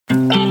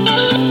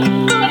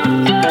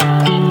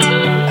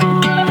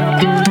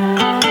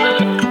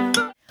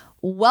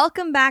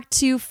Welcome back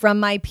to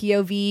From My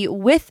POV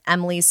with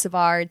Emily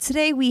Savard.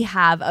 Today we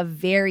have a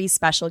very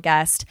special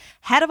guest,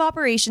 Head of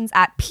Operations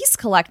at Peace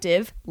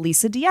Collective,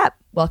 Lisa Diep.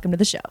 Welcome to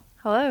the show.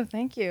 Hello,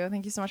 thank you.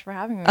 Thank you so much for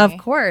having me. Of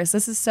course.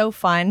 This is so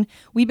fun.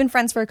 We've been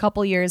friends for a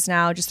couple years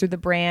now, just through the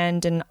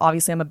brand. And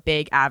obviously, I'm a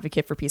big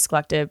advocate for Peace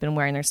Collective. Been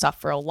wearing their stuff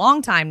for a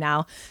long time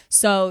now.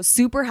 So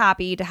super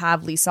happy to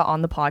have Lisa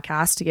on the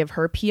podcast to give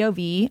her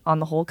POV on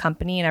the whole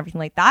company and everything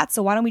like that.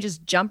 So why don't we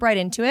just jump right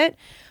into it?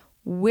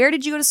 Where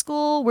did you go to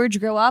school? Where'd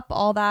you grow up?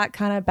 All that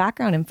kind of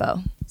background info.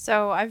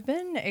 So I've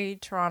been a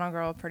Toronto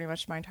girl pretty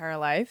much my entire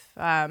life.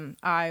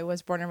 I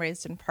was born and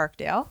raised in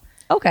Parkdale.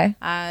 Okay.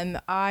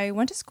 I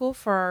went to school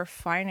for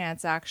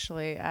finance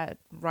actually at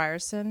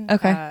Ryerson.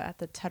 Okay. At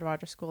the Ted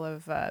Rogers School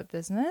of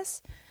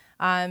Business.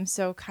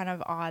 So kind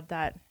of odd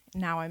that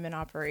now I'm in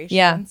operations.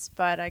 Yeah.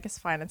 But I guess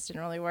finance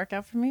didn't really work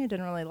out for me. I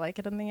didn't really like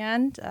it in the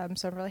end.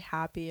 So I'm really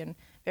happy and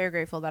very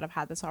grateful that I've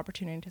had this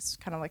opportunity to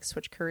kind of like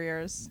switch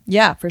careers.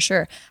 Yeah, for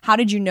sure. How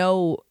did you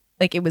know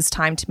like it was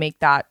time to make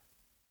that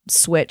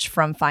switch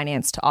from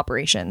finance to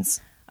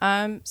operations?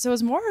 So it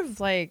was more of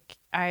like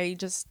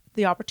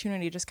the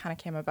opportunity just kind of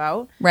came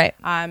about. Right.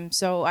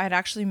 So I had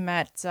actually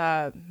met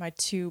my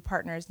two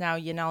partners now,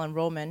 Yanel and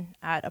Roman,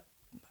 at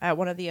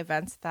one of the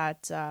events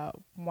that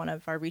one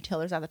of our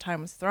retailers at the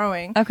time was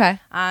throwing. Okay.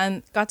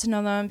 Got to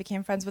know them,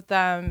 became friends with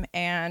them,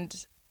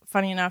 and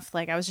funny enough,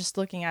 like I was just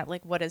looking at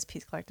like what is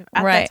Peace Collective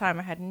at that time.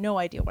 I had no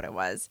idea what it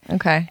was.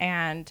 Okay.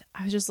 And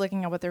I was just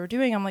looking at what they were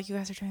doing. I'm like, you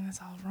guys are doing this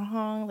all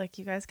wrong. Like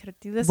you guys could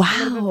do this wow,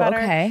 a little bit better.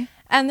 Okay.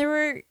 And there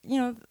were,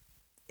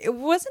 it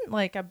wasn't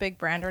like a big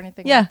brand or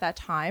anything at that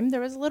time.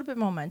 There was a little bit of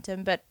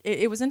momentum, but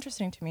it was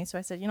interesting to me. So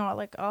I said, you know what,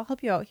 like I'll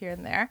help you out here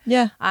and there.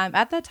 Yeah.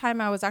 At that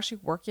time, I was actually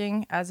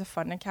working as a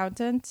fund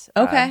accountant.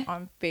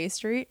 On Bay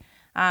Street.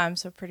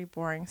 So pretty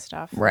boring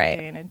stuff. Right.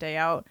 Day in and day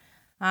out.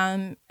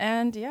 And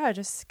yeah, I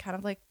just kind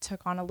of like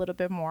took on a little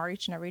bit more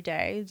each and every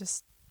day.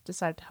 Just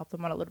decided to help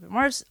them out a little bit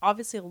more. It's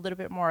obviously a little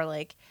bit more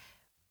like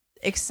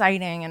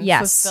exciting and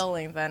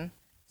fulfilling than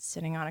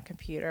sitting on a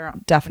computer,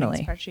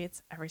 definitely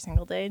spreadsheets every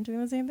single day and doing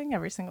the same thing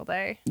every single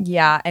day.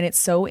 Yeah, and it's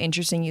so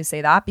interesting you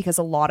say that because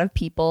a lot of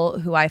people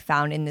who I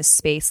found in this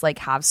space like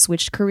have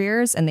switched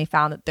careers and they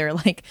found that their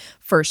like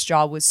first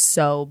job was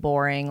so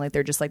boring, like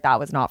they're just like that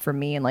was not for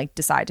me and like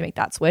decide to make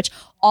that switch.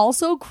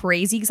 Also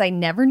crazy because I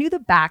never knew the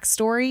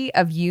backstory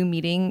of you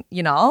meeting,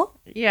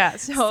 Yeah,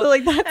 so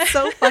like that's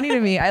so funny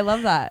to me. I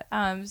love that.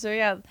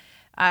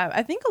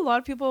 I think a lot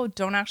of people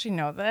don't actually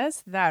know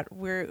this, that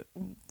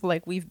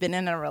we've been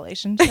in a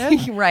relationship.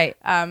 Right.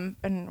 And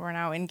we're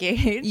now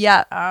engaged.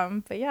 Yeah.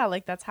 But yeah,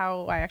 like that's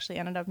how I actually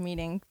ended up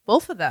meeting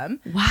both of them.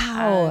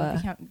 Wow.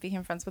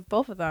 Became friends with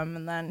both of them.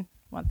 And then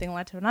one thing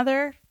led to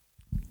another,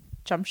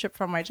 jumped ship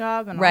from my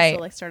job and also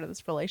like started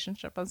this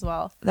relationship as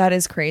well. That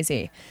is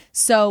crazy.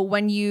 So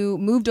when you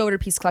moved over to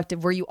Peace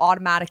Collective, were you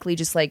automatically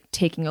just like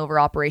taking over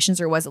operations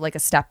or was it like a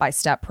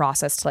step-by-step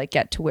process to like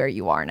get to where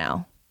you are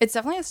now? It's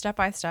definitely a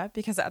step-by-step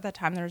because at that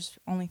time there's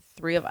only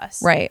 3 of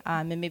us. Right.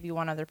 And maybe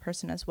one other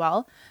person as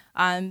well.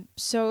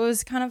 So it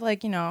was kind of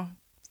like,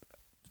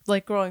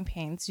 like growing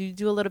pains. You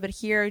do a little bit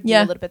here, do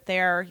a little bit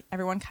there.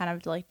 Everyone kind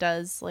of like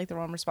does like their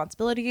own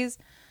responsibilities.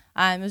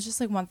 It was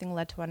just like one thing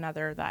led to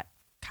another that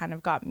kind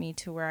of got me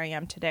to where I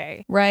am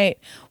today. Right.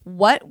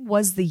 What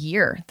was the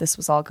year this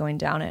was all going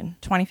down in?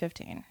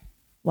 2015.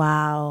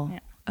 Wow. Yeah.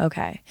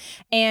 Okay.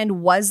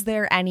 And was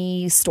there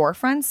any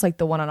storefronts like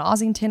the one on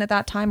Ossington at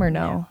that time or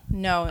no?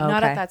 No,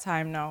 not at that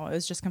time. No, it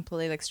was just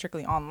completely like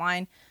strictly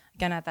online.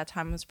 Again, at that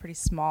time it was a pretty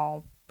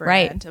small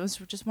brand. Right. It was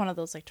just one of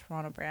those like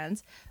Toronto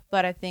brands.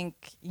 But I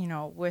think,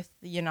 with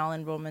Yanel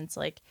and Roman's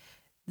like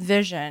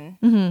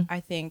vision, I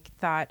think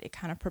that it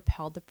kind of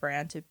propelled the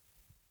brand to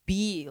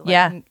be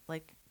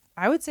like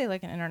I would say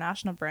like an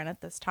international brand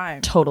at this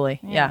time. Totally.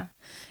 Yeah.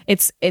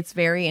 It's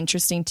very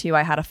interesting too.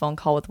 I had a phone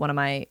call with one of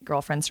my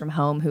girlfriends from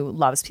home who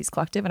loves Peace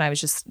Collective and I was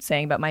just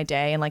saying about my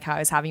day and like how I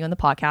was having you on the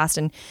podcast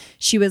and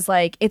she was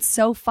like, it's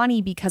so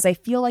funny because I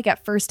feel like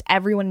at first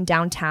everyone in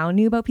downtown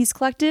knew about Peace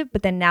Collective,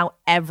 but then now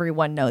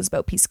everyone knows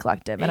about Peace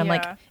Collective. And I'm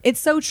like, it's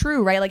so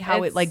true, right? Like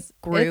how it like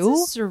grew.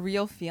 It's a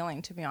surreal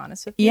feeling, to be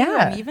honest with you.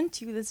 Yeah. And even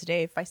to this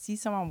day, if I see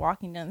someone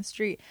walking down the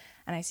street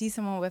and I see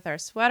someone with our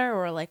sweater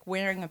or like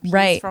wearing a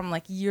piece from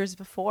like years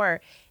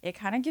before, it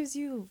kind of gives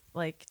you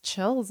like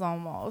chills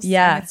almost.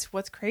 Yeah. And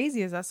what's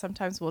crazy is that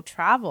sometimes we'll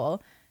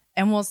travel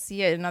and we'll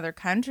see it in other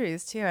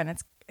countries too. And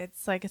it's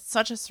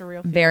such a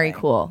surreal feeling. Very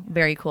cool.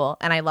 Very cool.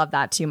 And I love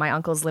that too. My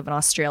uncles live in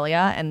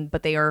Australia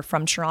but they are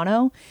from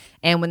Toronto.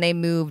 And when they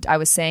moved, I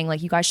was saying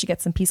like, you guys should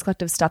get some Peace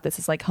Collective stuff. This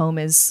is like home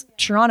is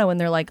Toronto. And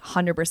they're like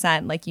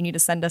 100%, like you need to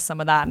send us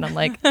some of that. And I'm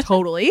like,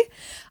 totally.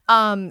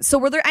 So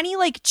were there any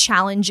like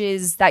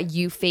challenges that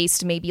you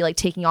faced maybe like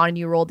taking on a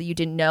new role that you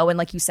didn't know? And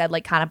like you said,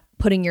 like kind of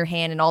putting your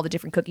hand in all the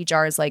different cookie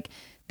jars, like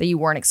that you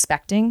weren't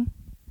expecting?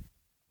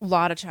 A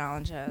lot of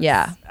challenges.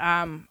 Yeah.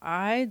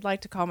 I'd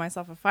like to call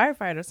myself a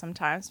firefighter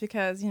sometimes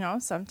because,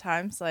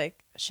 sometimes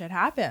like shit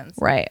happens.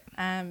 Right.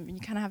 You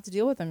kind of have to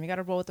deal with them. You got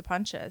to roll with the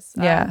punches.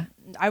 Yeah.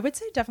 I would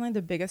say definitely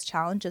the biggest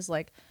challenge is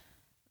like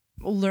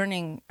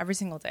learning every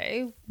single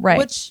day. Right.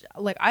 Which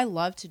like I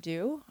love to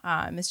do.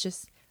 It's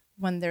just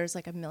when there's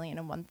like a million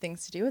and one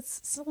things to do,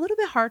 it's a little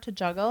bit hard to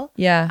juggle.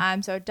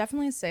 Yeah. So I'd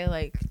definitely say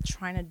like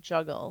trying to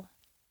juggle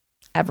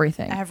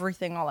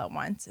everything all at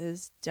once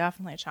is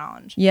definitely a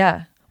challenge.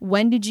 Yeah.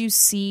 When did you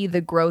see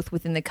the growth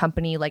within the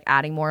company, like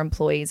adding more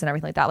employees and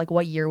everything like that? Like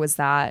what year was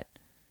that?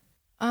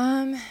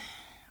 I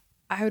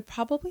would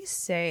probably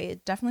say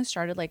it definitely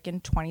started like in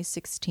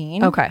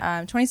 2016. Okay.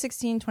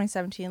 2016,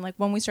 2017, like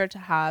when we started to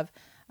have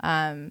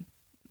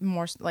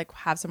more like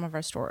have some of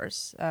our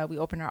stores. We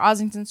opened our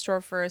Ossington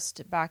store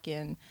first back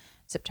in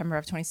September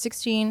of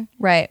 2016.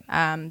 Right.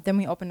 Then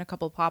we opened a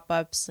couple of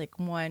pop-ups, like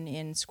one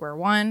in Square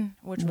One,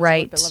 which was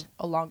right.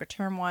 a longer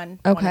term one.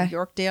 Okay. One in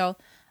Yorkdale.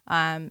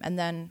 And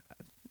then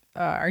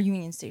our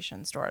Union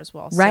Station store as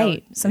well.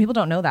 Right. So, some people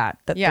don't know that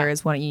yeah. there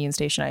is one at Union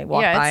Station. I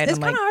walk by it's and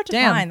I'm kind of like, hard to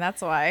damn. find.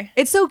 That's why.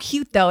 It's so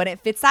cute though, and it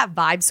fits that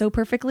vibe so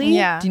perfectly.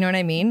 Yeah. Do you know what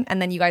I mean?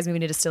 And then you guys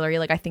moving to Distillery,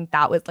 like I think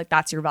that was like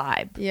that's your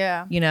vibe.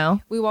 Yeah. You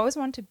know? We always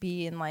want to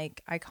be in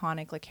like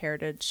iconic like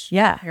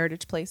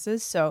heritage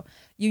places. So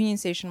Union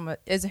Station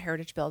is a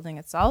heritage building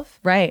itself.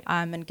 Right.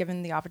 And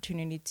given the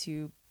opportunity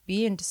to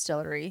be in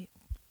Distillery,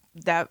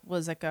 that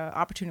was like a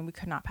opportunity we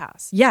could not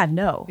pass. Yeah,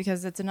 no.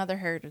 Because it's another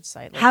heritage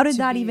site. Like, how did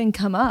that even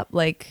come up?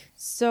 Like,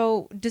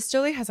 so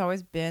Distillery has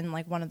always been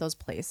like one of those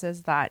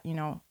places that,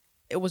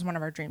 it was one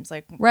of our dreams,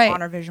 like right.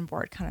 on our vision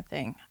board kind of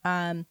thing.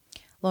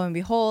 Lo and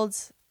behold,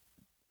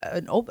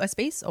 a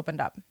space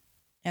opened up.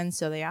 And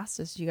so they asked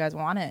us, do you guys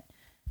want it?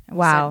 And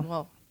we said,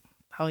 well,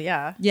 hell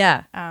yeah.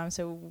 Yeah.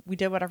 So we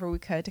did whatever we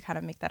could to kind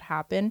of make that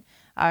happen.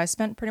 I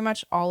spent pretty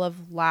much all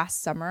of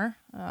last summer,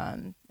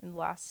 I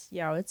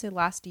would say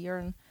last year,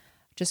 and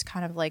just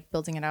kind of like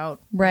building it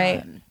out.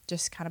 Right.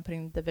 Just kind of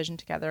putting the vision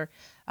together.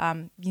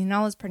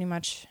 Unel has pretty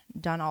much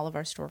done all of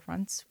our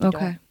storefronts. We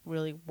don't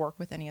really work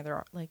with any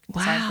other like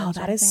design firms.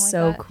 Wow, that is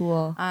so like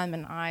cool.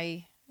 And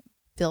I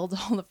build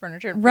all the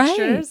furniture and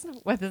fixtures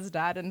with his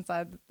dad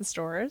inside the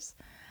stores.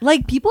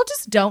 Like people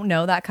just don't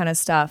know that kind of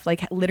stuff.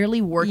 Like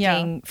literally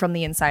working from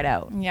the inside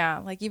out. Yeah,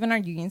 like even our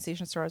Union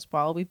Station store as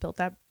well. We built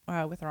that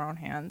with our own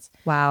hands.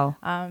 Wow.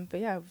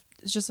 But yeah,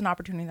 it's just an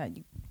opportunity that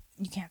you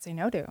can't say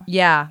no to.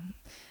 Yeah.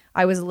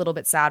 I was a little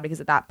bit sad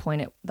because at that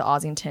point the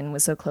Ossington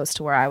was so close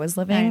to where I was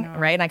living,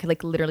 right? And I could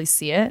like literally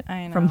see it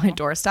from my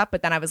doorstep.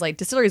 But then I was like,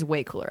 Distillery is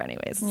way cooler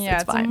anyways. Yeah,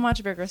 it's fine. a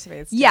much bigger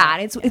space. Yeah,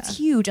 and it's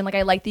huge. And like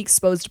I like the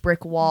exposed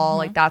brick wall.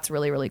 Like that's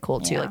really, really cool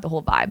too. Like the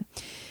whole vibe.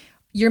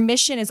 Your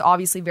mission is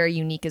obviously very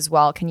unique as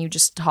well. Can you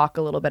just talk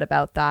a little bit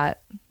about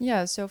that?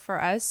 Yeah, so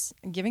for us,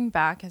 giving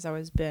back has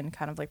always been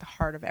kind of like the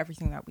heart of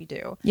everything that we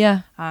do.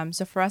 Yeah.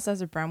 So for us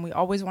as a brand, we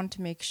always want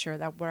to make sure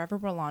that wherever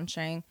we're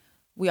launching,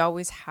 we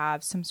always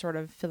have some sort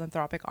of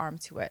philanthropic arm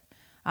to it.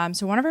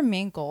 So one of our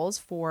main goals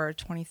for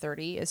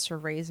 2030 is to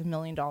raise $1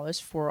 million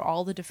for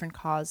all the different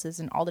causes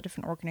and all the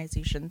different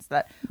organizations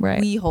that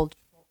we hold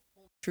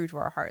true to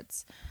our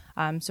hearts.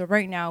 So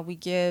right now we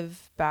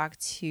give back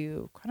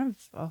to kind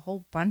of a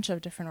whole bunch of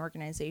different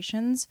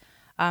organizations.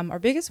 Our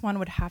biggest one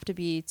would have to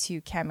be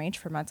to CAMH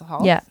for mental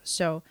health. Yeah.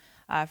 So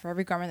for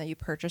every garment that you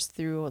purchase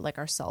through like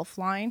our self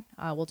line,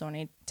 we'll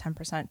donate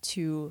 10%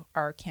 to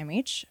our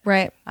CAMH.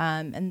 Right.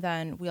 And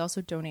then we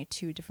also donate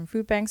to different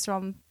food banks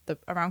around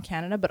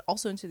Canada, but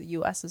also into the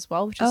US as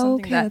well, which is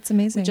something that's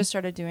amazing. We just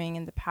started doing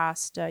in the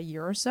past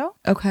year or so.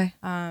 Okay.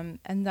 And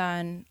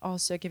then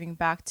also giving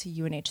back to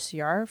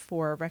UNHCR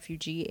for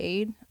refugee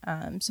aid.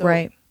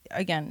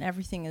 Again,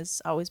 everything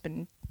has always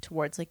been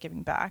towards like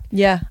giving back.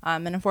 Yeah.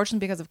 And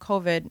unfortunately, because of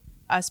COVID,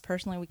 us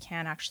personally, we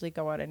can't actually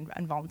go out and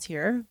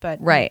volunteer, but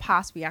in the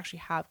past we actually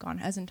have gone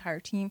as an entire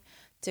team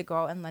to go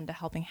out and lend a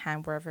helping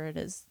hand wherever it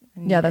is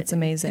needed. Yeah, that's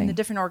amazing. In the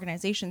different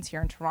organizations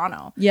here in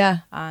Toronto. Yeah.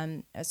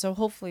 So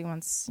hopefully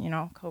once,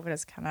 COVID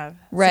has kind of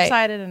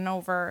subsided and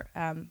over,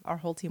 our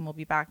whole team will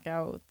be back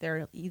out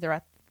there either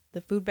at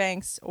the food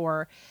banks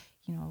or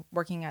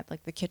working at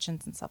like the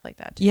kitchens and stuff like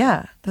that too.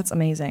 Yeah, that's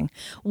amazing.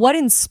 What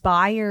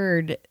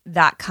inspired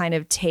that kind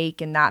of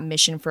take and that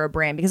mission for a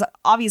brand? Because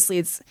obviously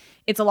it's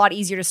a lot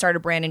easier to start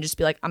a brand and just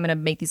be like, I'm gonna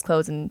make these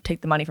clothes and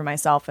take the money for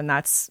myself and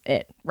that's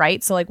it,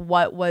 right? So like,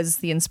 what was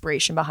the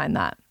inspiration behind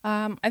that?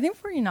 I think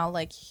for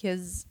like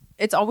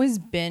it's always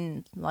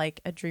been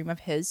like a dream of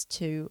his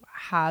to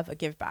have a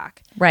give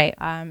back. Right.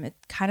 It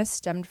kind of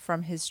stemmed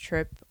from his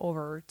trip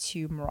over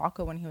to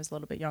Morocco when he was a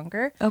little bit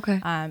younger.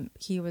 Okay.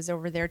 He was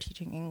over there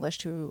teaching English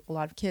to a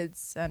lot of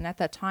kids. And at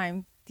that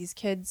time, these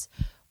kids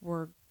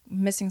were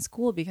missing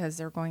school because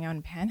they're going out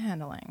and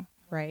panhandling,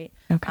 right?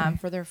 Okay.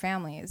 For their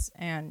families.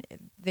 And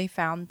they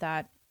found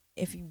that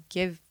if you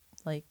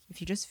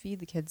just feed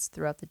the kids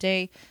throughout the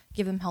day,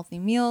 give them healthy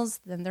meals,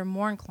 then they're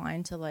more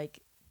inclined to like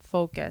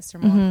focus or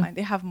more inclined.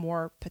 They have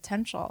more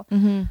potential.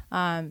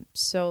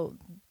 So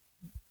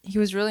he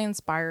was really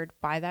inspired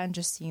by that, and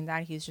just seeing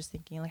that, he was just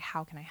thinking like,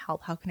 how can I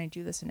help? How can I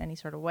do this in any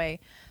sort of way?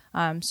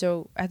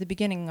 So at the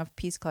beginning of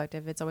Peace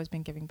Collective, it's always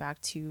been giving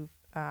back to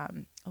a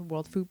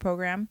World Food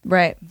Program.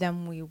 Right.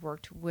 Then we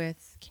worked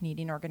with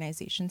Canadian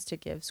organizations to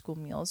give school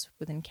meals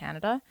within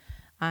Canada,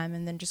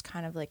 and then just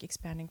kind of like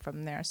expanding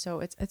from there.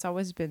 So it's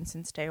always been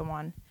since day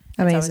one.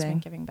 Amazing. It's always been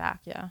giving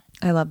back. Yeah.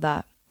 I love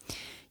that.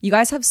 You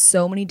guys have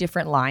so many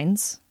different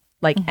lines,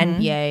 like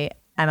NBA,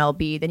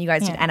 MLB. Then you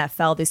guys did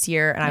NFL this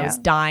year, and I was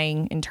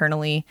dying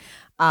internally.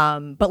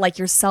 But like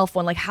yourself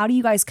one, like how do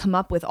you guys come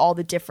up with all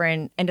the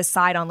different and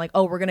decide on like,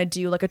 oh, we're gonna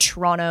do like a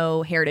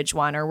Toronto heritage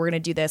one, or we're gonna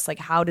do this? Like,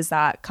 how does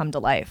that come to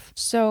life?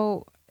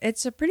 So I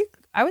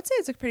would say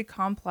it's a pretty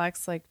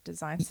complex like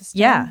design system.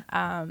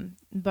 Yeah.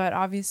 But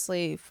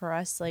obviously for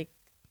us, like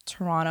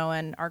Toronto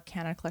and our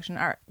Canada collection,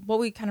 what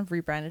we kind of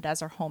rebranded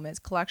as our Home Is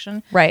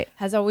collection, right,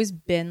 has always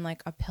been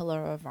like a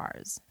pillar of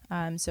ours.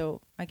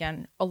 So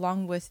again,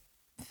 along with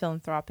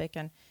philanthropic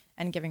and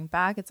giving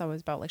back, it's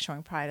always about like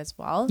showing pride as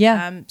well.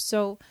 Yeah.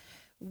 So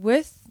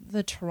with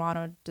the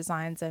Toronto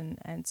designs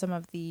and some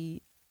of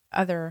the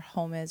other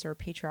Home Is or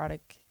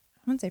patriotic,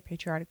 I wouldn't say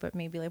patriotic, but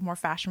maybe like more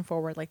fashion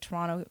forward, like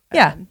Toronto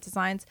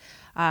designs.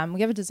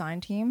 We have a design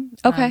team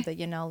that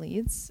Yanel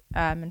leads,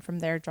 and from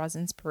there draws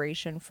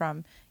inspiration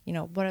from,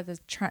 what are the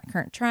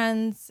current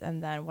trends,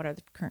 and then what are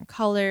the current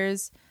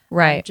colors,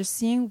 right? Just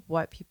seeing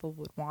what people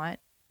would want,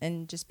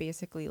 and just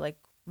basically like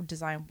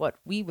design what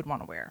we would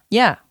want to wear.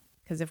 Yeah,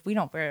 because if we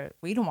don't wear it,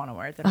 we don't want to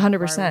wear it. Then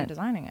 100% why are we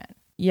designing it.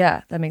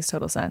 Yeah, that makes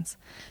total sense.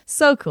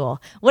 So cool.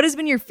 What has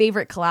been your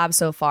favorite collab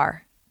so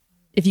far?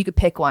 If you could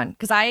pick one,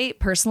 because I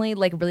personally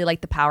like really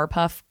like the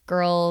Powerpuff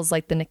Girls,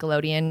 like the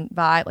Nickelodeon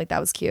vibe. Like that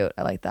was cute.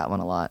 I like that one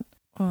a lot.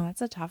 Oh,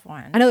 that's a tough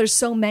one. I know there's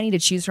so many to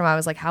choose from. I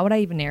was like, how would I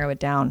even narrow it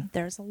down?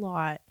 There's a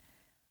lot.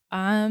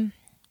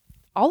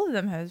 All of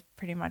them have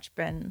pretty much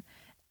been.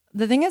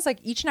 The thing is, like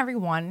each and every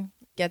one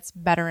gets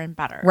better and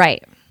better.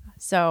 Right.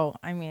 So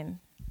I mean,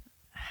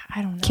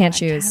 I don't know. Can't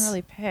choose. I can't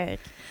really pick.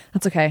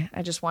 That's okay.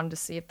 I just wanted to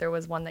see if there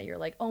was one that you're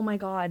like, oh my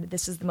God,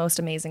 this is the most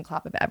amazing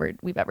collab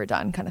we've ever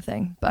done, kind of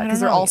thing. But because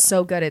they're all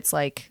so good, it's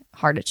like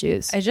hard to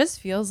choose. It just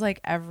feels like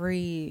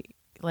every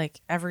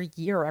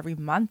year or every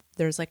month,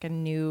 there's like a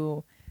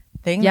new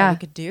thing that we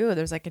could do.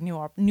 There's like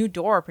a new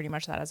door pretty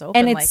much that has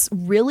opened. And it's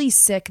really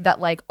sick that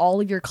like all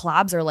of your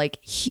collabs are like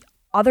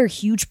other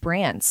huge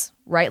brands,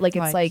 right? Like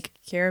it's like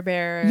Care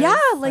Bears. Yeah,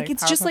 like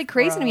it's just like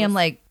crazy to me. I'm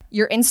like,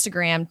 your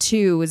Instagram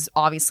too has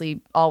obviously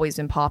always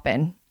been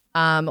popping.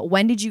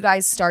 When did you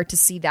guys start to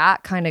see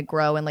that kind of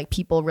grow and like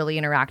people really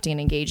interacting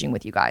and engaging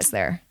with you guys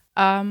there?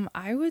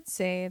 I would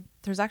say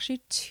there's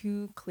actually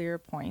two clear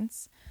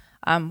points.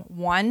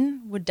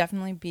 One would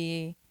definitely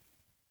be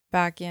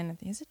back in, I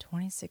think, is it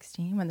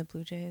 2016 when the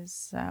Blue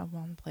Jays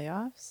won the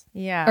playoffs?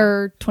 Yeah.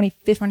 Or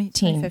 2015.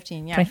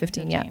 2015, yeah.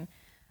 2015,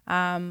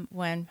 yeah.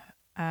 When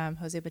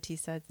Jose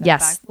Bautista did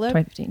yes, backflip.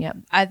 2015, yeah.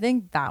 I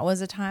think that was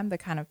a time that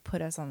kind of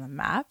put us on the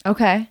map.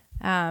 Okay.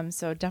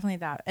 So definitely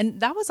that. And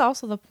that was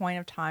also the point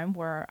of time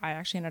where I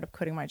actually ended up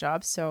quitting my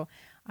job. So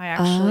I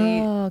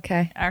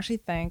actually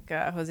thank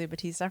Jose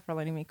Bautista for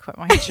letting me quit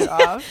my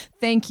job.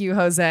 Thank you,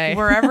 Jose.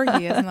 Wherever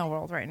he is in the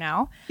world right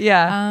now.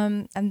 Yeah.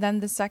 And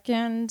then the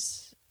second,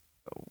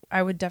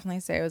 I would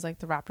definitely say it was like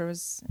the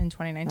Raptors in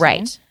 2019.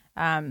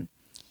 Right.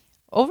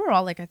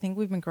 Overall, like I think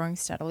we've been growing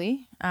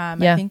steadily. I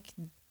think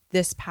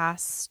this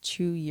past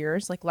 2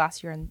 years, like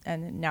last year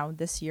and now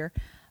this year,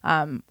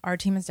 our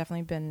team has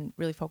definitely been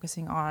really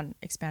focusing on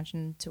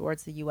expansion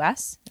towards the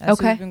US. So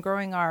we've been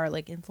growing our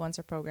like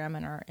influencer program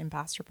and our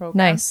ambassador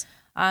program. Nice.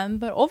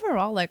 But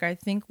overall, like I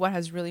think what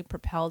has really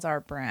propelled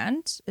our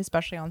brand,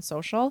 especially on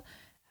social,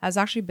 has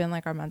actually been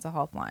like our mental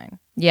health line.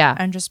 Yeah.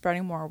 And just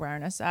spreading more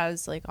awareness,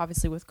 as like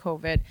obviously with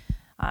COVID,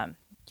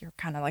 you're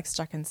kind of like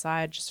stuck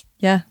inside, just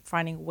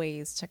finding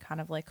ways to kind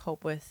of like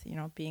cope with,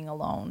 being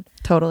alone.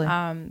 Totally.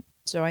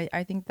 So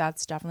I think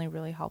that's definitely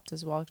really helped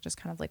as well. Just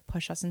kind of like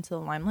push us into the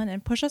limelight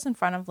and push us in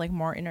front of like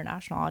more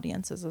international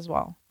audiences as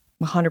well.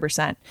 100%.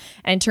 And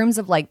in terms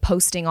of like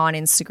posting on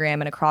Instagram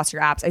and across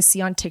your apps, I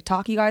see on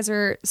TikTok you guys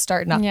are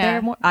starting up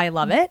there more. I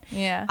love it.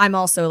 Yeah. I'm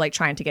also like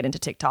trying to get into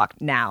TikTok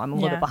now. I'm a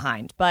little bit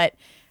behind. But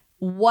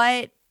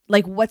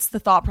what's the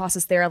thought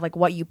process there of like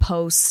what you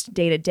post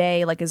day to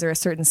day? Like, is there a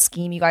certain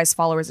scheme you guys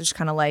follow, or is it just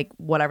kind of like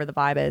whatever the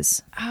vibe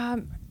is?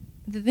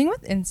 The thing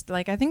with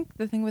I think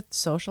the thing with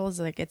social is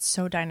like it's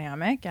so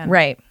dynamic and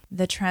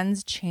the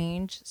trends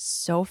change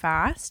so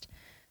fast.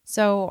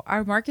 So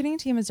our marketing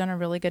team has done a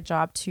really good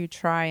job to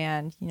try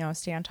and,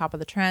 stay on top of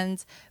the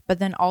trends, but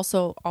then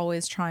also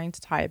always trying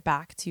to tie it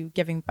back to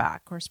giving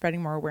back or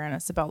spreading more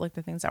awareness about like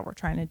the things that we're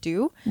trying to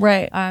do.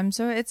 Right.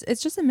 So it's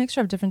just a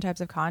mixture of different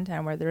types of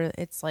content, whether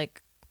it's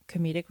like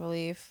comedic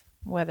relief,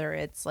 whether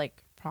it's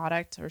like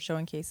product or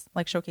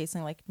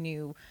showcasing like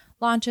new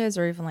launches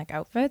or even like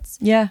outfits.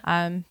 Yeah.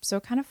 So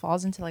it kind of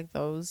falls into like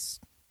those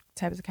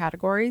types of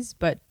categories,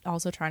 but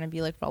also trying to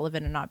be like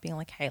relevant and not being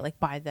like, hey, like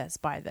buy this,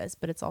 but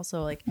it's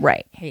also like,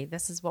 hey,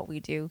 this is what we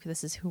do,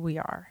 this is who we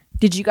are.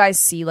 Did you guys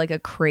see like a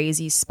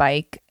crazy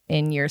spike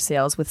in your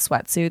sales with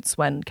sweatsuits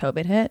when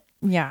COVID hit?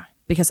 Yeah.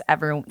 because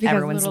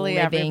everyone's living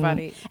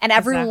everybody, and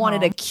everyone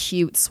wanted a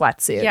cute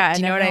sweatsuit. Yeah, do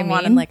you know what I mean?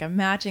 Wanted like a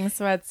matching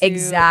sweatsuit.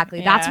 Exactly.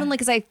 Yeah. That's when like,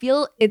 because I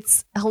feel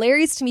it's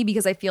hilarious to me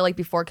because I feel like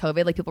before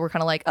COVID, like people were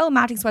kind of like, oh,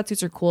 matching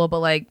sweatsuits are cool, but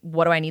like,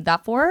 what do I need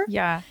that for?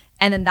 Yeah.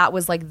 And then that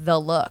was like the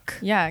look.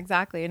 Yeah,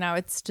 exactly. Now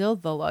it's still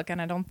the look,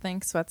 and I don't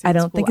think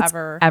sweatsuits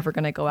will ever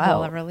gonna go out.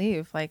 Will ever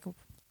leave. Like,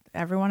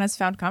 everyone has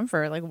found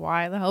comfort. Like,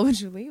 why the hell would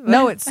you leave?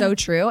 No, it's so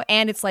true.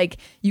 And it's like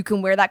you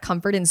can wear that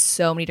comfort in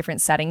so many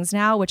different settings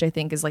now, which I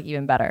think is like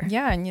even better.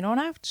 Yeah, and you don't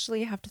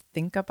actually have to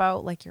think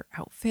about like your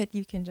outfit.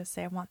 You can just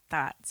say, I want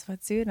that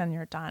sweatsuit, and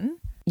you're done.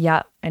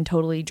 Yeah, and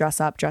totally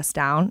dress up, dress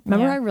down.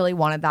 Remember, I really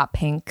wanted that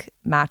pink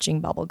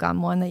matching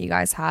bubblegum one that you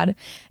guys had.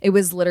 It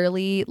was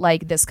literally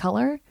like this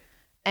color,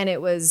 and it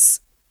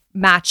was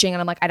matching. And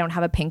I'm like, I don't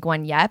have a pink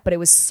one yet, but it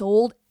was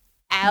sold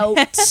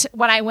out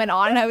when I went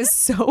on, and I was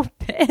so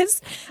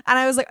pissed. And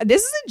I was like,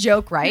 this is a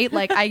joke, right?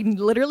 Like, I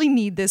literally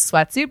need this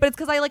sweatsuit, but it's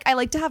because I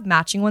like to have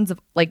matching ones of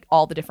like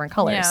all the different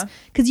colors,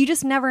 because you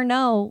just never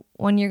know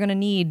when you're gonna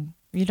need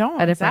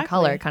a different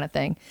color kind of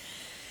thing.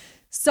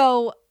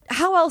 So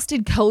how else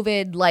did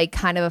COVID like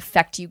kind of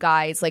affect you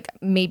guys, like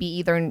maybe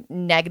either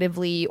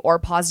negatively or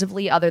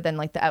positively, other than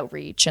like the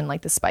outreach and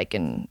like the spike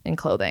in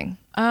clothing?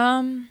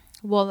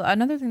 Well,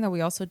 another thing that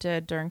we also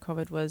did during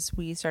COVID was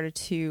we started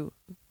to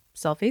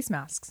sell face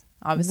masks.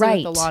 Obviously,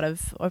 with a lot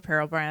of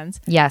apparel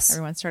brands. Yes.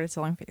 Everyone started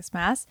selling face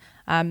masks.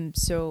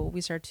 So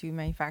we started to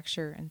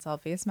manufacture and sell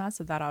face masks.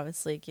 So that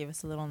obviously gave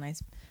us a little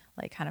nice,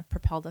 like kind of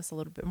propelled us a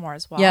little bit more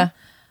as well. Yeah.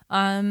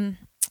 I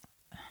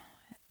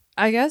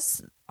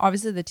guess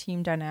obviously the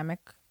team dynamic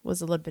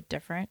was a little bit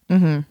different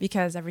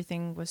because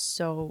everything was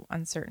so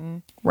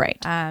uncertain. Right.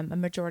 A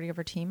majority of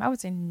our team, I would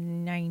say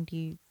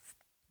 98%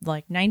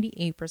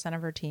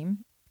 of our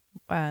team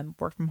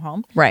work from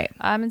home. Right.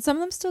 And some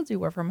of them still do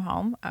work from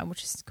home,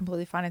 which is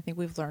completely fine. I think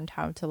we've learned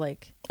how to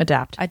like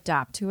adapt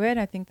to it.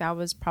 I think that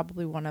was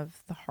probably one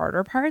of the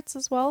harder parts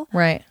as well.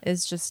 Right.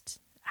 Is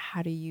just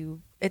how do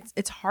you,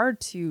 it's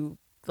hard to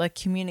like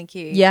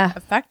communicate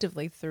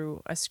effectively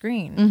through a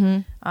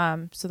screen.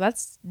 So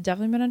that's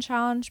definitely been a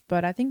challenge,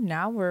 but I think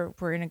now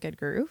we're in a good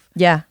groove.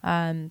 Yeah.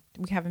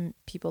 We have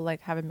people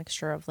like have a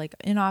mixture of like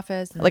in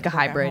office and like a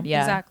hybrid.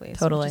 Yeah, exactly.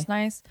 Totally. So, which is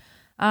nice.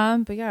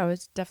 But yeah, I would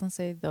definitely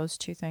say those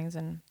two things.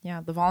 And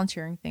yeah, the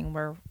volunteering thing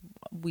where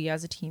we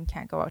as a team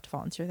can't go out to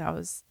volunteer, that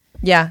was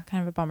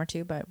kind of a bummer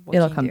too, but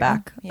it'll come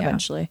back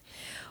eventually.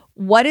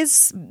 What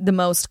is the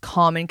most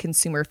common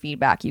consumer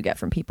feedback you get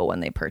from people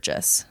when they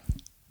purchase?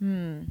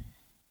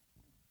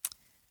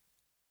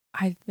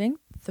 I think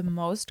the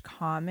most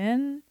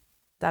common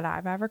that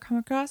I've ever come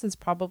across is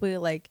probably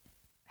like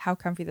how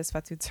comfy the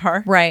sweatsuits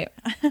are. Right.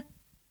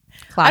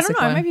 I don't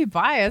know. I might be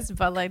biased,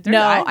 but like,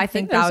 I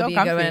think that would be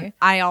a good one.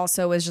 I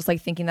also was just like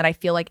thinking that I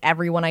feel like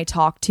everyone I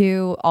talk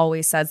to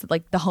always says that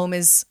like the home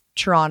is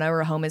Toronto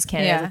or home is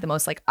Canada is like the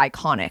most like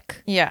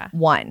iconic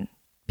one,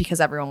 because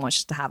everyone wants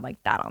just to have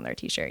like that on their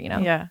t-shirt, you know?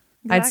 Yeah.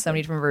 Exactly. I had so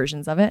many different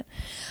versions of it.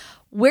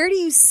 Where do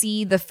you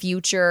see the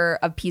future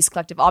of Peace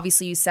Collective?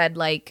 Obviously, you said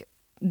like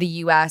the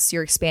US,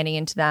 you're expanding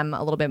into them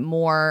a little bit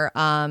more.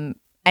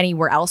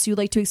 Anywhere else you'd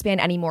like to expand?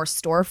 Any more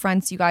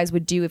storefronts you guys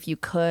would do if you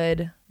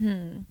could?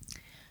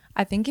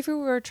 I think if we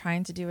were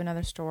trying to do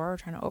another store or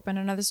trying to open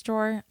another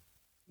store,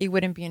 it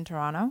wouldn't be in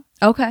Toronto.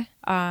 Okay.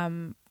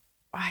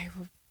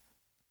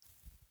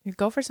 We'd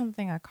go for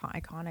something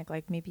iconic,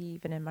 like maybe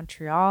even in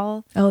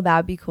Montreal. Oh,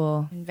 that'd be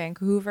cool. In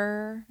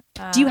Vancouver.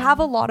 Do you have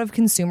a lot of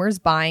consumers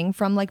buying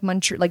from like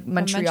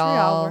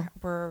Montreal?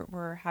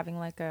 We're having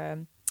like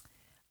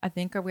I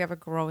think we have a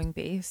growing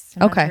base in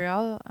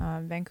Montreal.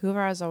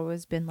 Vancouver has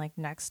always been like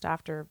next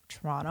after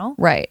Toronto.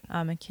 Right.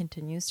 It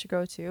continues to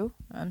grow too.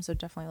 So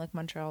definitely like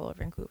Montreal or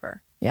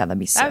Vancouver. Yeah, that'd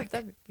be sick.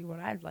 That would be what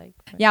I'd like.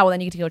 But yeah, well then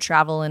you get to go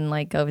travel and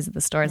like go visit the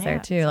stores there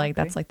too. Exactly. Like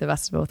that's like the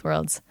best of both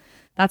worlds.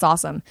 That's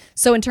awesome.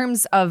 So in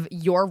terms of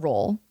your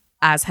role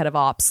as head of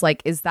ops,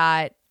 like is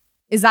that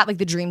like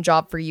the dream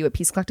job for you at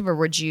Peace Collective, or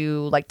would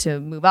you like to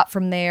move up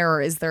from there,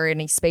 or is there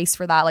any space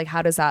for that? Like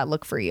how does that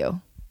look for you?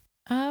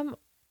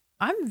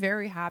 I'm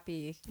very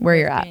happy where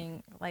you're at,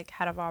 being like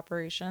head of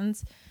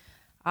operations.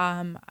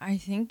 I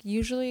think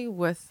usually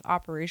with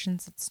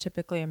operations, it's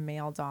typically a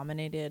male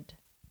dominated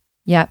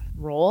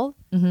role.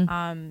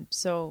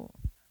 So,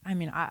 I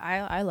mean,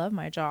 I love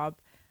my job.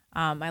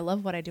 I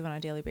love what I do on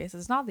a daily basis.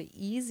 It's not the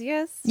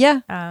easiest.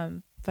 Yeah.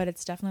 But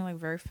it's definitely like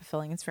very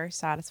fulfilling. It's very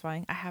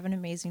satisfying. I have an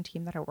amazing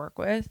team that I work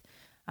with,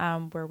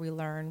 where we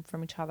learn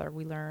from each other.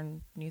 We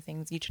learn new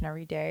things each and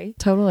every day.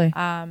 Totally.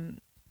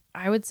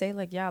 I would say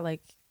like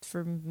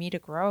for me to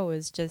grow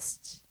is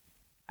just,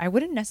 I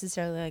wouldn't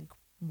necessarily like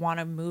want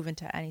to move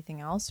into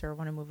anything else or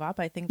want to move up.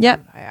 I think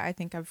I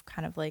think I've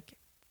kind of like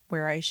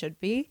where I should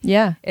be.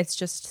 Yeah. It's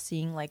just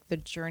seeing like the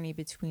journey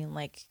between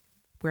like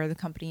where the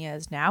company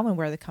is now and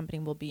where the company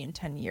will be in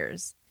 10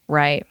 years.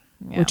 Right.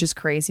 Yeah. Which is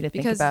crazy to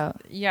think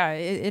about. Yeah,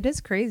 it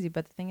is crazy.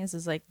 But the thing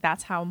is like,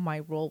 that's how my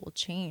role will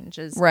change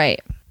is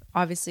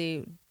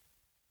obviously,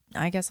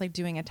 I guess like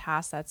doing a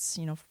task that's,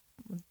 you know,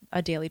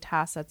 a daily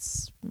task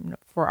that's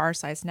for our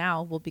size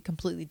now will be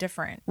completely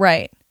different.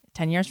 Right.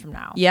 10 years from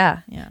now.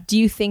 Yeah. Yeah. Do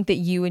you think that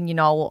you and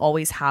Yanal will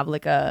always have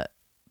like a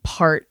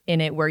part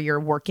in it where you're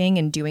working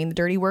and doing the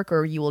dirty work,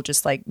 or you will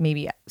just like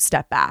maybe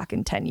step back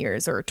in 10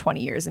 years or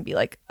 20 years and be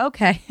like,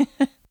 okay.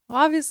 Well,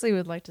 obviously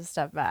we'd like to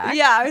step back.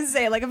 Yeah, I would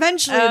say like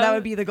eventually that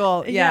would be the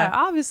goal. Yeah.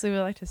 Obviously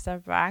we'd like to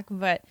step back,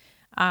 but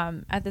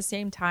at the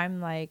same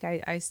time, like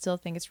I still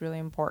think it's really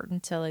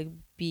important to like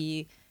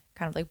be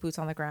kind of like boots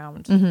on the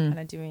ground, kind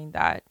of doing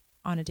that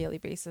on a daily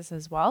basis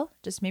as well.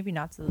 Just maybe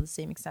not to the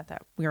same extent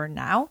that we are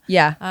now.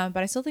 Yeah. But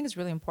I still think it's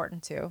really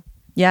important too.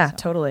 Yeah,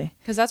 totally.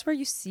 Because that's where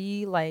you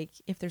see like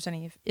if there's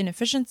any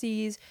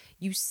inefficiencies,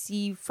 you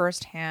see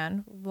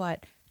firsthand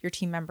what your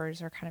team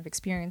members are kind of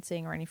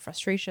experiencing or any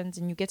frustrations,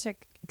 and you get to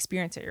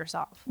experience it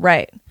yourself.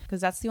 Right.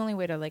 Because that's the only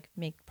way to like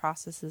make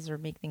processes or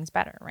make things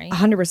better, right?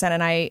 100%.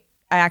 And I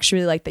actually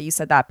really like that you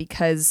said that,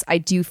 because I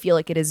do feel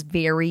like it is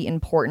very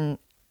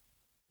important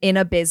in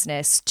a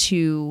business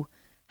to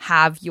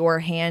have your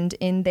hand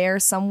in there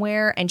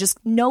somewhere and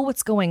just know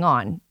what's going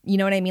on. You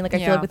know what I mean? Like I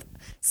feel like with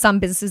some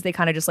businesses, they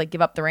kind of just like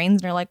give up the reins and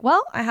they're like,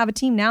 well, I have a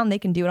team now and they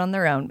can do it on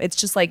their own. It's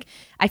just like,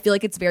 I feel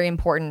like it's very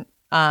important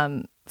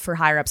for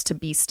higher ups to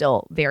be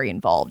still very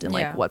involved in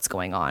like what's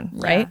going on.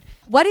 Right. Yeah.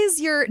 What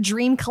is your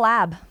dream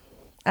collab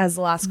as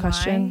the last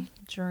question?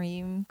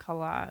 Dream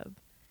collab.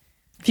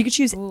 If you could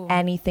choose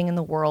anything in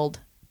the world,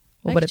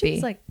 what would it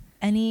be? Like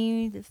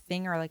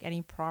anything or like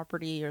any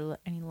property or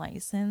any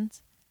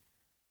license.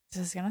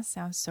 This is gonna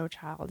sound so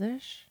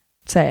childish.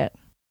 Say it.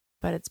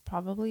 But it's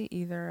probably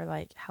either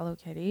like Hello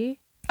Kitty.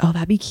 Oh,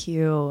 that'd be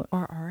cute.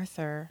 Or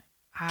Arthur.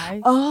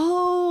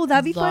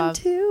 That'd be fun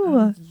too.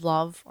 I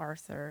love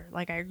Arthur.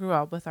 Like I grew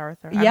up with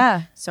Arthur. Yeah.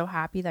 I'm so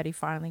happy that he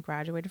finally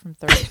graduated from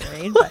 3rd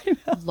grade.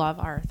 But love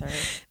Arthur.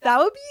 That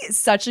would be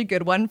such a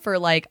good one for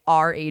like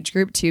our age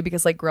group too,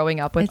 because like growing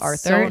up with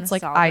Arthur, it's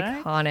like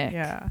iconic.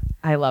 Yeah.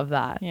 I love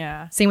that.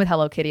 Yeah. Same with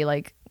Hello Kitty.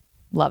 Like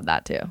love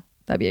that too.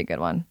 That'd be a good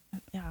one.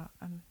 Yeah.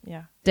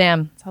 Yeah.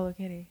 Damn. It's Hello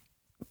Kitty.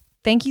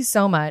 Thank you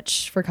so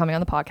much for coming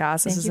on the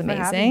podcast. This is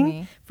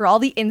amazing. For all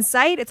the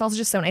insight. It's also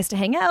just so nice to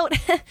hang out.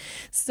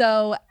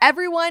 So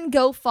everyone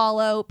go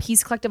follow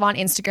Peace Collective on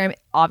Instagram.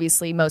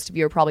 Obviously, most of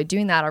you are probably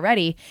doing that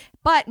already.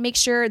 But make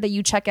sure that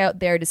you check out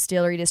their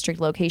Distillery District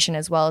location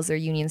as well as their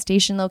Union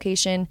Station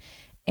location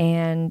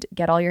and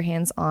get all your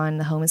hands on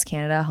the Home is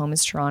Canada, Home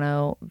is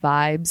Toronto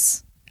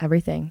vibes,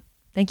 everything.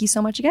 Thank you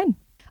so much again.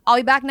 I'll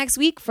be back next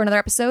week for another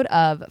episode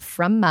of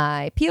From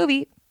My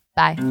POV.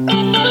 Bye.